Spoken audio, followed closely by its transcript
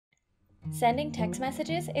Sending text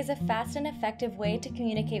messages is a fast and effective way to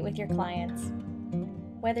communicate with your clients.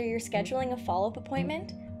 Whether you're scheduling a follow-up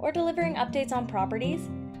appointment or delivering updates on properties,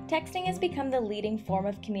 texting has become the leading form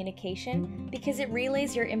of communication because it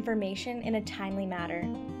relays your information in a timely manner.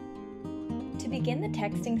 To begin the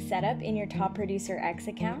texting setup in your Top Producer X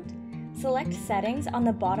account, select Settings on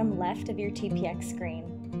the bottom left of your TPX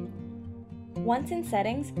screen. Once in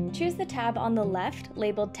Settings, choose the tab on the left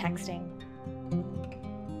labeled Texting.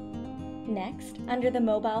 Next, under the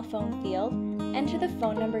mobile phone field, enter the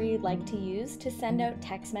phone number you'd like to use to send out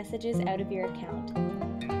text messages out of your account.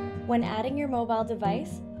 When adding your mobile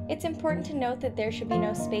device, it's important to note that there should be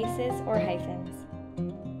no spaces or hyphens.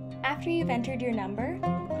 After you've entered your number,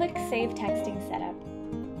 click Save Texting Setup.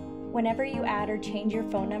 Whenever you add or change your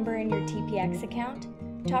phone number in your TPX account,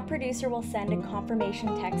 Top Producer will send a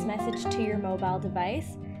confirmation text message to your mobile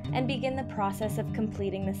device and begin the process of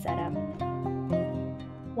completing the setup.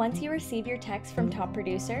 Once you receive your text from Top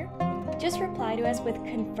Producer, just reply to us with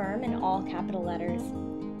Confirm in all capital letters.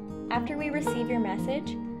 After we receive your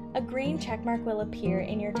message, a green checkmark will appear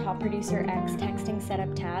in your Top Producer X Texting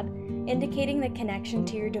Setup tab, indicating the connection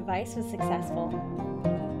to your device was successful.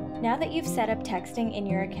 Now that you've set up texting in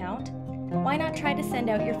your account, why not try to send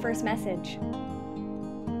out your first message?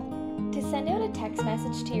 To send out a text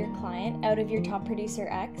message to your client out of your Top Producer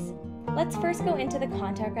X, let's first go into the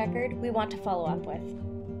contact record we want to follow up with.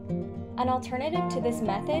 An alternative to this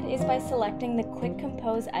method is by selecting the Quick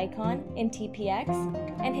Compose icon in TPX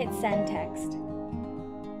and hit Send Text.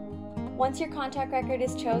 Once your contact record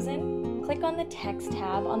is chosen, click on the Text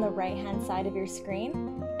tab on the right-hand side of your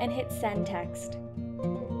screen and hit Send Text.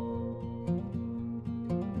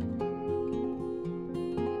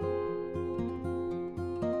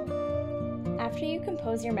 After you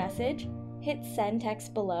compose your message, hit Send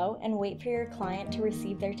Text below and wait for your client to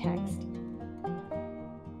receive their text.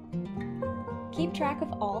 Keep track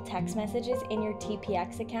of all text messages in your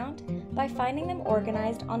TPX account by finding them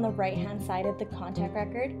organized on the right-hand side of the contact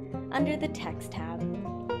record under the Text tab.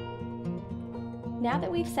 Now that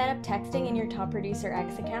we've set up texting in your Top Producer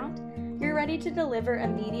X account, you're ready to deliver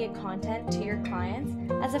immediate content to your clients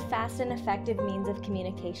as a fast and effective means of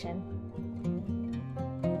communication.